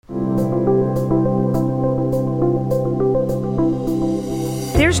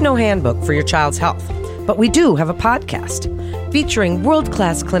There's no handbook for your child's health, but we do have a podcast featuring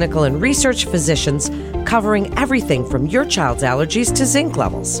world-class clinical and research physicians covering everything from your child's allergies to zinc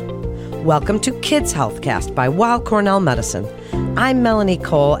levels. Welcome to Kids Healthcast by Weill Cornell Medicine. I'm Melanie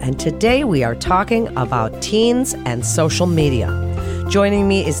Cole, and today we are talking about teens and social media. Joining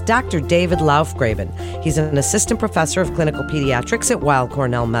me is Dr. David Laufgraben. He's an assistant professor of clinical pediatrics at Weill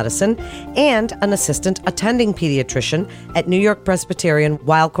Cornell Medicine and an assistant attending pediatrician at New York Presbyterian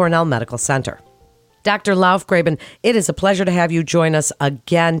Weill Cornell Medical Center. Dr. Laufgraben, it is a pleasure to have you join us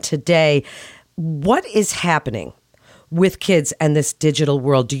again today. What is happening with kids and this digital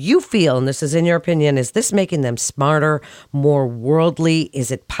world? Do you feel, and this is in your opinion, is this making them smarter, more worldly?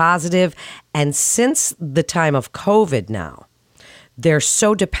 Is it positive? And since the time of COVID now, they're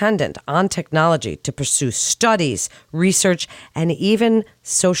so dependent on technology to pursue studies, research, and even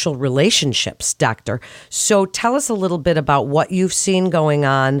social relationships, Doctor. So tell us a little bit about what you've seen going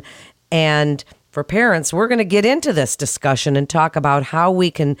on. And for parents, we're going to get into this discussion and talk about how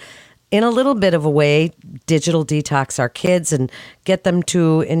we can, in a little bit of a way, digital detox our kids and get them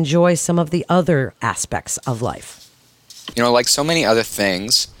to enjoy some of the other aspects of life. You know, like so many other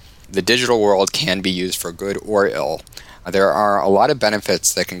things, the digital world can be used for good or ill. There are a lot of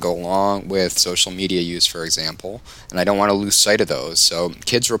benefits that can go along with social media use, for example, and I don't want to lose sight of those. So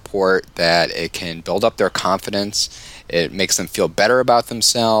kids report that it can build up their confidence, it makes them feel better about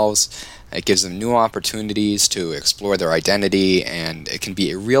themselves, it gives them new opportunities to explore their identity, and it can be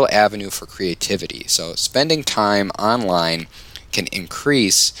a real avenue for creativity. So spending time online can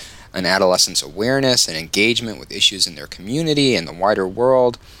increase an adolescent's awareness and engagement with issues in their community and the wider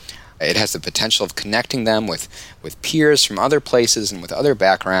world. It has the potential of connecting them with peers from other places and with other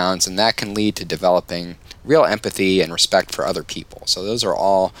backgrounds, and that can lead to developing real empathy and respect for other people. So those are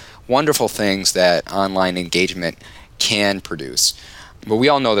all wonderful things that online engagement can produce. But we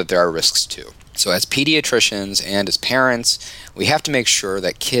all know that there are risks too. So as pediatricians and as parents, we have to make sure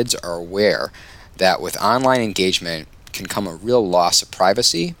that kids are aware that with online engagement can come a real loss of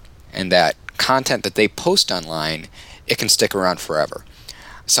privacy, and that content that they post online, it can stick around forever.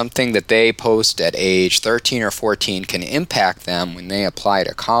 Something that they post at age 13 or 14 can impact them when they apply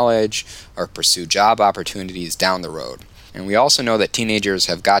to college or pursue job opportunities down the road. And we also know that teenagers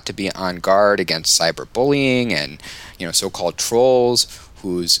have got to be on guard against cyberbullying and, so-called trolls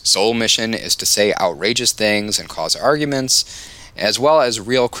whose sole mission is to say outrageous things and cause arguments, as well as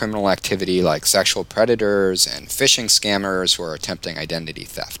real criminal activity like sexual predators and phishing scammers who are attempting identity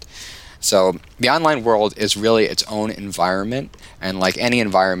theft. So the online world is really its own environment, and like any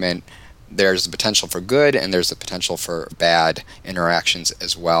environment, there's the potential for good and there's the potential for bad interactions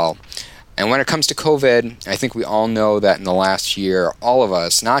as well. And when it comes to COVID, I think we all know that in the last year, all of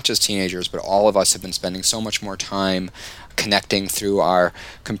us, not just teenagers, but all of us have been spending so much more time connecting through our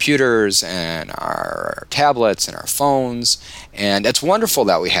computers and our tablets and our phones. And it's wonderful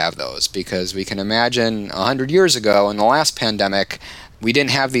that we have those, because we can imagine 100 years ago in the last pandemic, we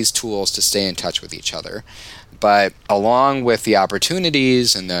didn't have these tools to stay in touch with each other. But along with the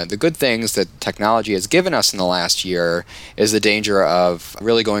opportunities and the good things that technology has given us in the last year is the danger of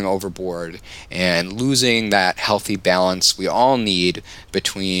really going overboard and losing that healthy balance we all need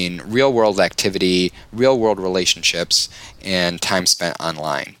between real-world activity, real-world relationships, and time spent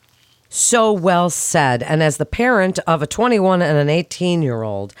online. So well said. And as the parent of a 21 and an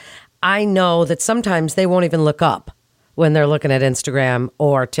 18-year-old, I know that sometimes they won't even look up when they're looking at Instagram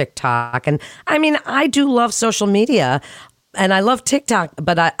or TikTok. And I mean, I do love social media and I love TikTok,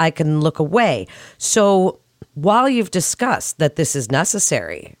 but I can look away. So while you've discussed that this is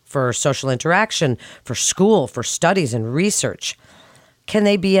necessary for social interaction, for school, for studies and research, can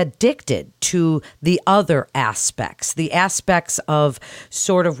they be addicted to the other aspects, the aspects of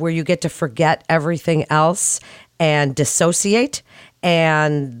sort of where you get to forget everything else and dissociate,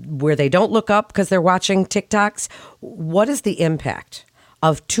 and where they don't look up because they're watching TikToks? What is the impact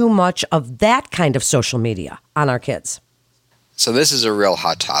of too much of that kind of social media on our kids? So this is a real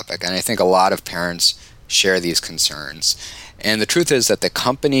hot topic, and I think a lot of parents share these concerns. And the truth is that the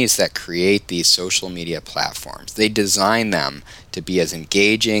companies that create these social media platforms, they design them to be as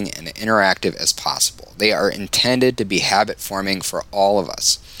engaging and interactive as possible. They are intended to be habit forming for all of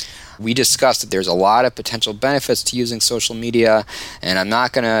us. We discussed that there's a lot of potential benefits to using social media, and I'm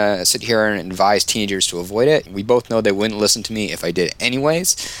not going to sit here and advise teenagers to avoid it. We both know they wouldn't listen to me if I did it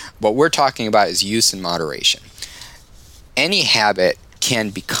anyways. What we're talking about is use in moderation. Any habit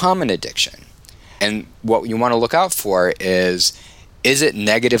can become an addiction, and what you want to look out for is it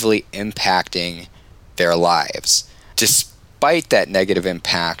negatively impacting their lives? Despite that negative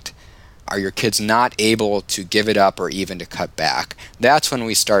impact, Are your kids not able to give it up or even to cut back? That's when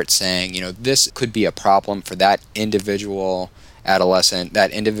we start saying, this could be a problem for that individual adolescent,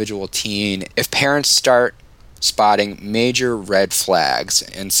 that individual teen. If parents start spotting major red flags,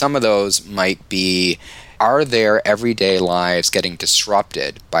 and some of those might be, are their everyday lives getting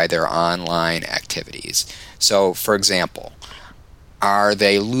disrupted by their online activities? So, for example, are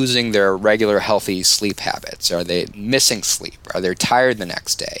they losing their regular healthy sleep habits? Are they missing sleep? Are they tired the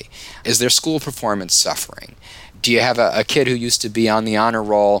next day? Is their school performance suffering? Do you have a kid who used to be on the honor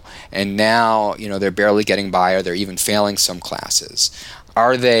roll and now, they're barely getting by, or they're even failing some classes?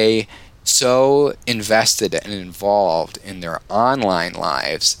 Are they so invested and involved in their online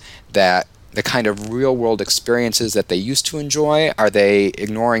lives that the kind of real-world experiences that they used to enjoy, are they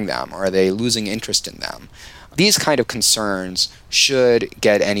ignoring them, or are they losing interest in them? These kind of concerns should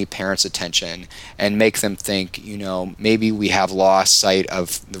get any parent's attention and make them think, maybe we have lost sight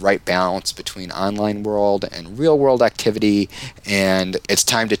of the right balance between online world and real world activity, and it's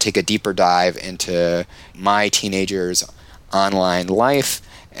time to take a deeper dive into my teenager's online life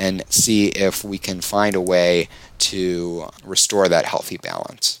and see if we can find a way to restore that healthy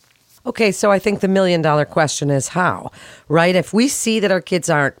balance. Okay, so I think the million-dollar question is how, right? If we see that our kids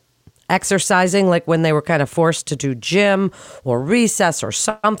aren't exercising, like when they were kind of forced to do gym or recess or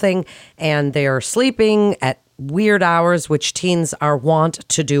something, and they're sleeping at weird hours, which teens are wont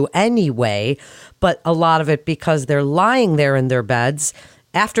to do anyway, but a lot of it because they're lying there in their beds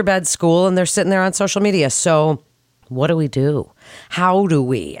after bed school and they're sitting there on social media. So what do we do? How do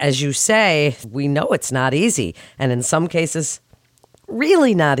we? As you say, we know it's not easy, and in some cases,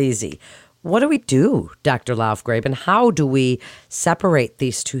 really not easy. What do we do, Dr. Laufgraben? How do we separate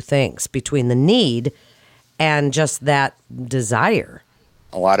these two things between the need and just that desire?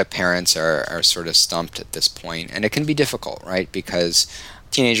 A lot of parents are sort of stumped at this point, and it can be difficult, right? Because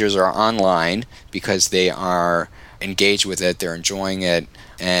teenagers are online because they are engaged with it, they're enjoying it,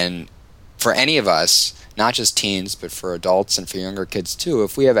 and for any of us, not just teens, but for adults and for younger kids too,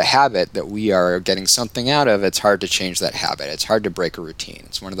 if we have a habit that we are getting something out of, it's hard to change that habit. It's hard to break a routine.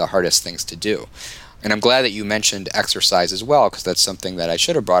 It's one of the hardest things to do. And I'm glad that you mentioned exercise as well, because that's something that I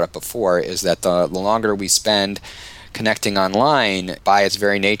should have brought up before, is that the longer we spend connecting online, by its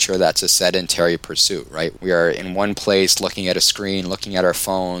very nature, that's a sedentary pursuit, right? We are in one place looking at a screen, looking at our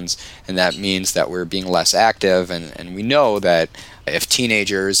phones, and that means that we're being less active. And we know that if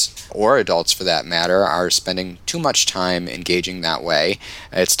teenagers, or adults for that matter, are spending too much time engaging that way,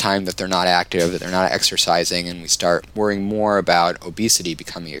 it's time that they're not active, that they're not exercising, and we start worrying more about obesity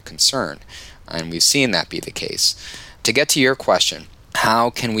becoming a concern. And we've seen that be the case. To get to your question, how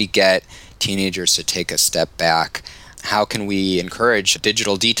can we get teenagers to take a step back? How can we encourage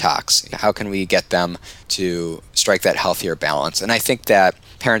digital detox? How can we get them to strike that healthier balance? And I think that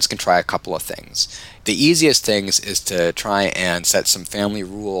parents can try a couple of things. The easiest things is to try and set some family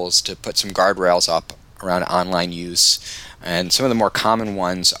rules, to put some guardrails up around online use. And some of the more common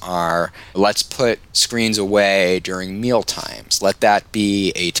ones are, let's put screens away during meal times. Let that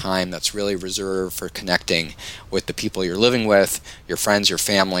be a time that's really reserved for connecting with the people you're living with, your friends, your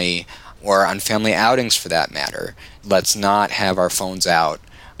family, or on family outings for that matter. Let's not have our phones out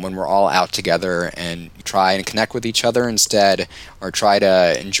when we're all out together, and try and connect with each other instead, or try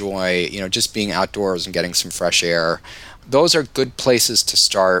to enjoy, just being outdoors and getting some fresh air. Those are good places to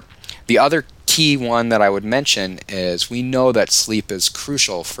start. The other key one that I would mention is we know that sleep is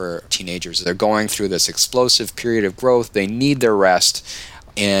crucial for teenagers. They're going through this explosive period of growth. They need their rest,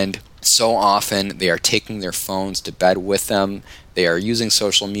 and so often they are taking their phones to bed with them. They are using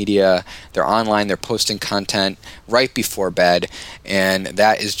social media, they're online, they're posting content right before bed, and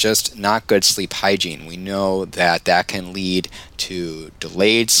that is just not good sleep hygiene. We know that that can lead to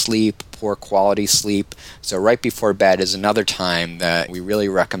delayed sleep, poor quality sleep. So right before bed is another time that we really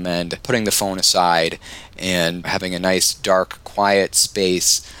recommend putting the phone aside and having a nice, dark, quiet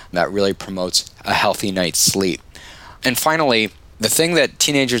space that really promotes a healthy night's sleep. And finally, the thing that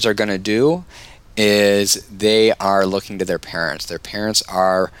teenagers are going to do is they are looking to their parents. Their parents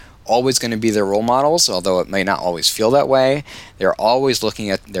are always going to be their role models, although it may not always feel that way. They're always looking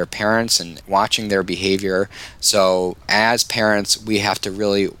at their parents and watching their behavior. So as parents, we have to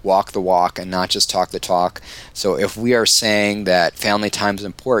really walk the walk and not just talk the talk. So if we are saying that family time is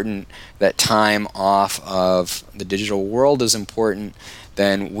important, that time off of the digital world is important,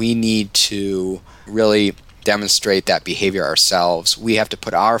 then we need to really demonstrate that behavior ourselves. We have to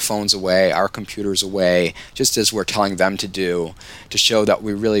put our phones away, our computers away, just as we're telling them to do, to show that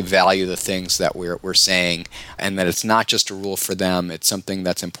we really value the things that we're saying, and that it's not just a rule for them, it's something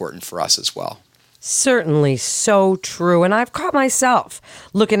that's important for us as well. Certainly so true. And I've caught myself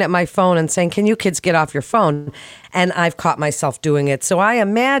looking at my phone and saying, can you kids get off your phone? And I've caught myself doing it. So I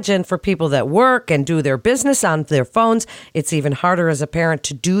imagine for people that work and do their business on their phones, it's even harder as a parent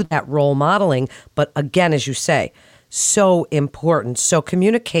to do that role modeling. But again, as you say, so important. So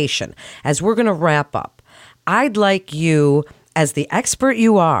communication, as we're going to wrap up, I'd like you, as the expert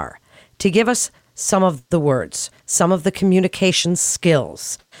you are, to give us some of the words, some of the communication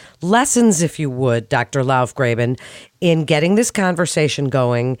skills, lessons, if you would, Dr. Laufgraben, in getting this conversation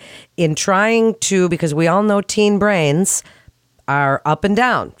going, in trying to, because we all know teen brains are up and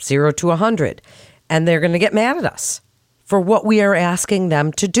down, 0 to 100, and they're going to get mad at us for what we are asking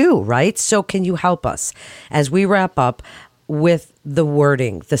them to do, right? So can you help us as we wrap up with the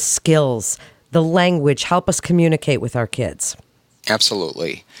wording, the skills, the language, help us communicate with our kids?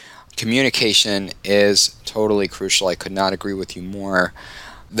 Absolutely. Communication is totally crucial. I could not agree with you more.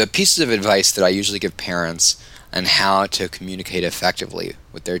 The pieces of advice that I usually give parents on how to communicate effectively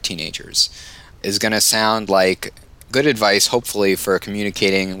with their teenagers is going to sound like good advice, hopefully, for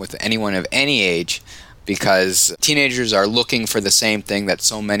communicating with anyone of any age, because teenagers are looking for the same thing that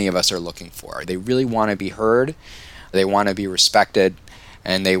so many of us are looking for. They really want to be heard, they want to be respected,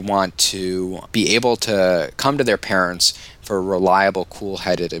 and they want to be able to come to their parents for reliable,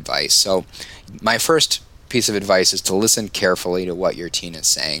 cool-headed advice. So my first piece of advice is to listen carefully to what your teen is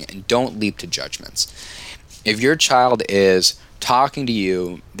saying and don't leap to judgments. If your child is talking to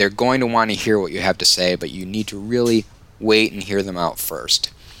you, they're going to want to hear what you have to say, but you need to really wait and hear them out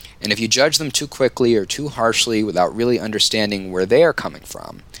first. And if you judge them too quickly or too harshly without really understanding where they are coming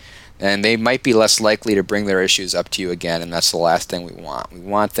from, then they might be less likely to bring their issues up to you again, and that's the last thing we want. We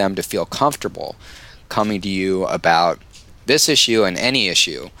want them to feel comfortable coming to you about this issue and any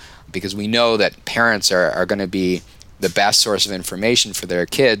issue, because we know that parents are going to be the best source of information for their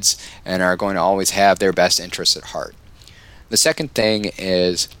kids and are going to always have their best interests at heart. The second thing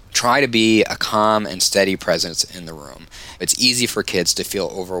is try to be a calm and steady presence in the room. It's easy for kids to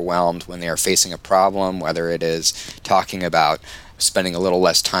feel overwhelmed when they are facing a problem, whether it is talking about spending a little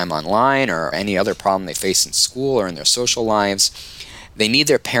less time online or any other problem they face in school or in their social lives. They need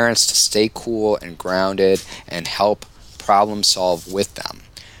their parents to stay cool and grounded and help problem solve with them.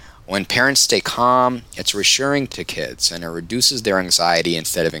 When parents stay calm, it's reassuring to kids and it reduces their anxiety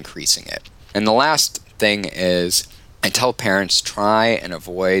instead of increasing it. And the last thing is, I tell parents, try and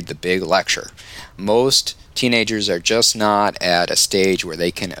avoid the big lecture. Most teenagers are just not at a stage where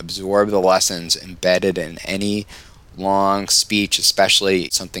they can absorb the lessons embedded in any long speech, especially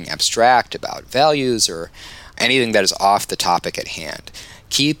something abstract about values or anything that is off the topic at hand.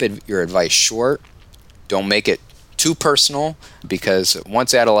 Keep your advice short. Don't make it too personal, because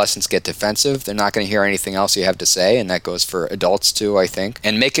once adolescents get defensive, they're not going to hear anything else you have to say, and that goes for adults too, I think.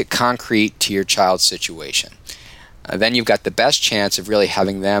 And make it concrete to your child's situation. Then you've got the best chance of really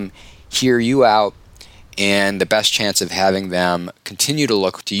having them hear you out and the best chance of having them continue to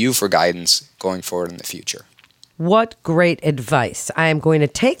look to you for guidance going forward in the future. What great advice. I am going to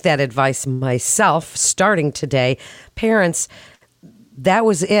take that advice myself starting today. Parents, that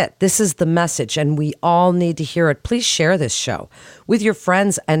was it. This is the message, and we all need to hear it. Please share this show with your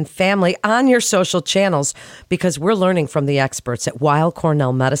friends and family on your social channels, because we're learning from the experts at Weill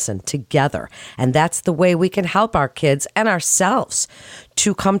Cornell Medicine together. And that's the way we can help our kids and ourselves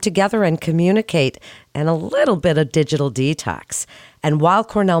to come together and communicate, and a little bit of digital detox. And Weill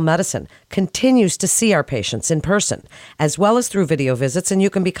Cornell Medicine continues to see our patients in person, as well as through video visits, and you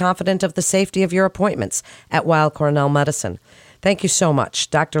can be confident of the safety of your appointments at Weill Cornell Medicine. Thank you so much,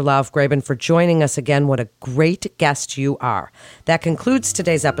 Dr. Laufgraben, for joining us again. What a great guest you are. That concludes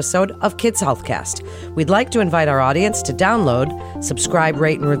today's episode of Kids Healthcast. We'd like to invite our audience to download, subscribe,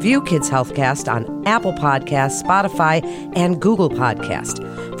 rate, and review Kids Healthcast on Apple Podcasts, Spotify, and Google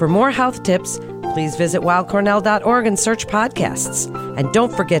Podcast. For more health tips, please visit weillcornell.org and search podcasts. And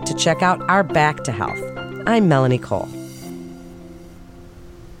don't forget to check out our Back to Health. I'm Melanie Cole.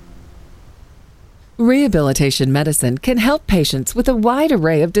 Rehabilitation medicine can help patients with a wide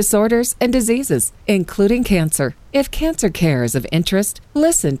array of disorders and diseases, including cancer. If cancer care is of interest,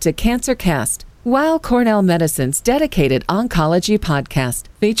 listen to CancerCast, Weill Cornell Medicine's dedicated oncology podcast,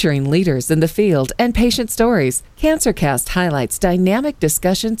 featuring leaders in the field and patient stories. CancerCast highlights dynamic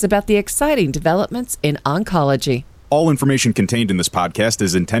discussions about the exciting developments in oncology. All information contained in this podcast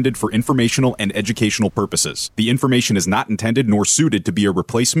is intended for informational and educational purposes. The information is not intended nor suited to be a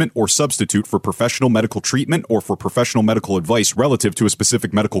replacement or substitute for professional medical treatment or for professional medical advice relative to a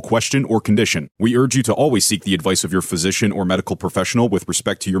specific medical question or condition. We urge you to always seek the advice of your physician or medical professional with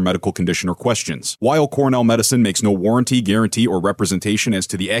respect to your medical condition or questions. Weill Cornell Medicine makes no warranty, guarantee, or representation as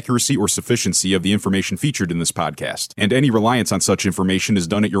to the accuracy or sufficiency of the information featured in this podcast, and any reliance on such information is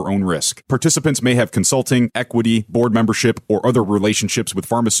done at your own risk. Participants may have consulting, equity, board membership, or other relationships with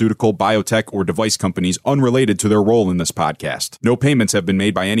pharmaceutical, biotech, or device companies unrelated to their role in this podcast. No payments have been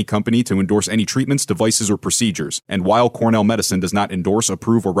made by any company to endorse any treatments, devices, or procedures, and Weill Cornell Medicine does not endorse,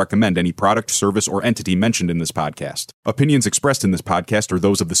 approve, or recommend any product, service, or entity mentioned in this podcast. Opinions expressed in this podcast are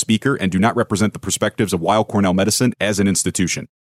those of the speaker and do not represent the perspectives of Weill Cornell Medicine as an institution.